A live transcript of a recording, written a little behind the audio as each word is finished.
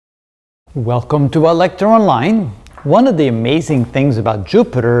Welcome to our lecture online. One of the amazing things about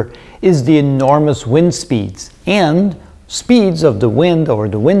Jupiter is the enormous wind speeds and speeds of the wind, or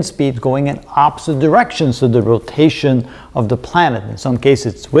the wind speeds going in opposite directions of the rotation of the planet. In some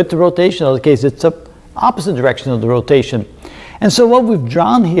cases it's with the rotation, in other cases it's the opposite direction of the rotation. And so what we've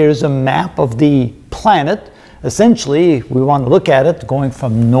drawn here is a map of the planet. Essentially, we want to look at it going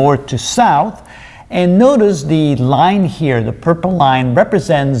from north to south. And notice the line here, the purple line,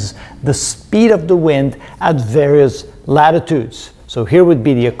 represents the speed of the wind at various latitudes. So here would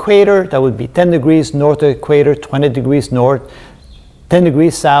be the equator, that would be 10 degrees north of the equator, 20 degrees north, 10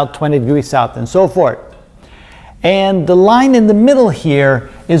 degrees south, 20 degrees south, and so forth. And the line in the middle here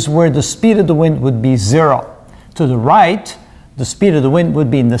is where the speed of the wind would be 0. To the right, the speed of the wind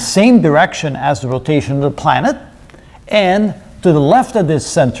would be in the same direction as the rotation of the planet, and to the left of this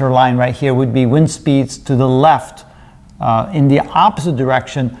center line right here would be wind speeds to the left in the opposite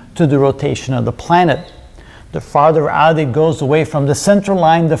direction to the rotation of the planet. The farther out it goes away from the center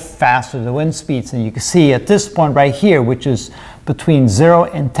line, the faster the wind speeds. And you can see at this point right here, which is between 0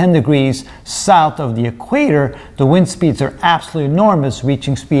 and 10 degrees south of the equator, the wind speeds are absolutely enormous,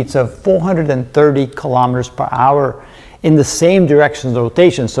 reaching speeds of 430 kilometers per hour in the same direction of the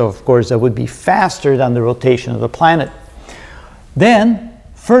rotation. So of course that would be faster than the rotation of the planet. Then,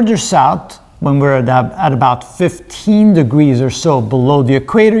 further south, when we're at about 15 degrees or so below the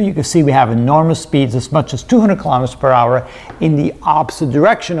equator, you can see we have enormous speeds, as much as 200 kilometers per hour in the opposite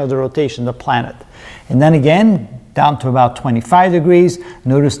direction of the rotation of the planet. And then again, down to about 25 degrees,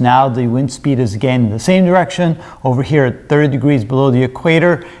 notice now the wind speed is again in the same direction. Over here at 30 degrees below the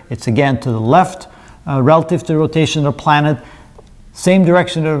equator, it's again to the left relative to the rotation of the planet. Same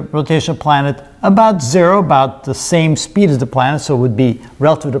direction of the rotation of the planet, about 0, about the same speed as the planet, so it would be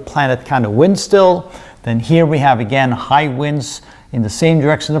relative to the planet kind of wind still. Then here we have again high winds in the same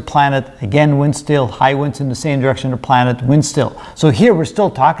direction of the planet, again wind still, high winds in the same direction of the planet, wind still. So here we're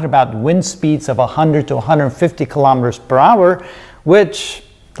still talking about wind speeds of 100 to 150 kilometers per hour, which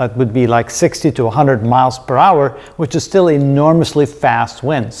that would be like 60 to 100 miles per hour, which is still enormously fast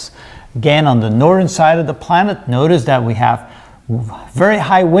winds. Again, on the northern side of the planet, notice that we have very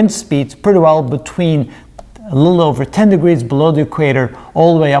high wind speeds, pretty well between a little over 10 degrees below the equator,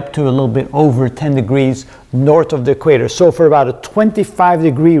 all the way up to a little bit over 10 degrees north of the equator. So for about a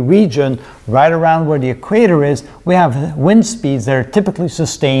 25-degree region, right around where the equator is, we have wind speeds that are typically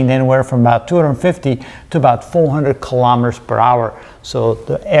sustained anywhere from about 250 to about 400 kilometers per hour. So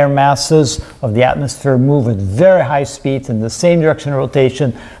the air masses of the atmosphere move at very high speeds in the same direction of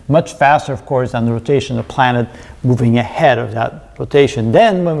rotation, much faster, of course, than the rotation of the planet, moving ahead of that rotation.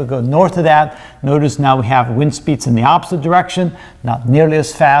 Then when we go north of that, notice now we have wind speeds in the opposite direction, not nearly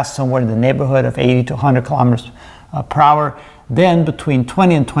as fast, somewhere in the neighborhood of 80 to 100 kilometers per hour. Then between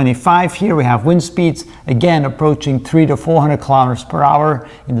 20 and 25 here we have wind speeds again approaching 300 to 400 kilometers per hour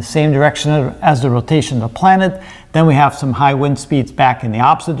in the same direction as the rotation of the planet. Then we have some high wind speeds back in the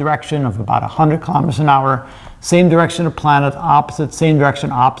opposite direction of about 100 kilometers an hour. Same direction of planet, opposite, same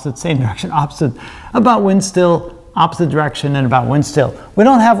direction, opposite, same direction, opposite, about wind still, opposite direction, and about wind still. We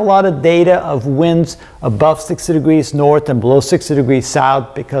don't have a lot of data of winds above 60 degrees north and below 60 degrees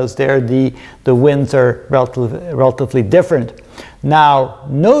south, because there the winds are relatively different. Now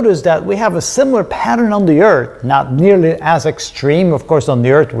notice that we have a similar pattern on the Earth, not nearly as extreme. Of course on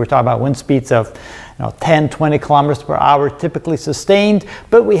the Earth we're talking about wind speeds of 10, 20 kilometers per hour typically sustained,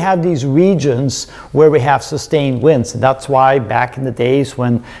 but we have these regions where we have sustained winds. And that's why back in the days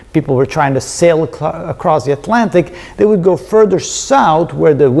when people were trying to sail across the Atlantic, they would go further south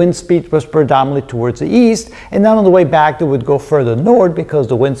where the wind speed was predominantly towards the east, and then on the way back they would go further north because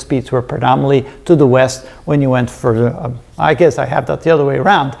the wind speeds were predominantly to the west when you went further. I guess I have that the other way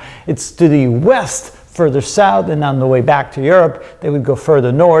around. It's to the west further south, and on the way back to Europe they would go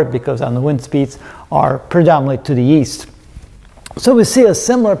further north because on the wind speeds are predominantly to the east. So we see a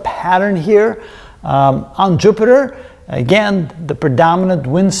similar pattern here on Jupiter. Again, the predominant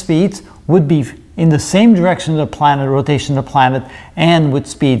wind speeds would be in the same direction of the planet, rotation of the planet, and with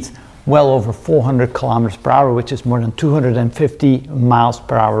speeds well over 400 kilometers per hour, which is more than 250 miles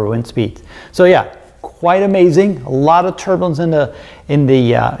per hour wind speed. So yeah, quite amazing. A lot of turbulence in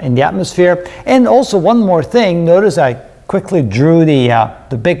the atmosphere. And also one more thing, notice I quickly drew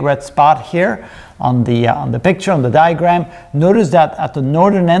the big red spot here on the picture, on the diagram. Notice that at the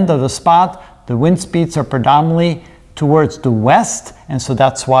northern end of the spot, the wind speeds are predominantly towards the west, and so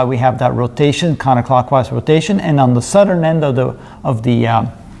that's why we have that rotation, counterclockwise rotation. And on the southern end of the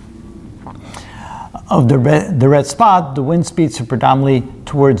red spot, the wind speeds are predominantly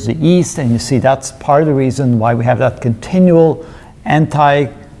towards the east, and you see that's part of the reason why we have that continual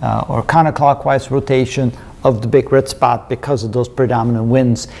or counterclockwise rotation of the big red spot because of those predominant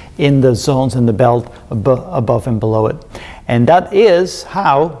winds in the zones in the belt above and below it. And that is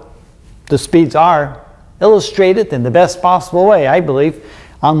how the speeds are illustrated in the best possible way, I believe,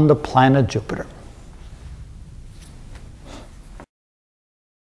 on the planet Jupiter.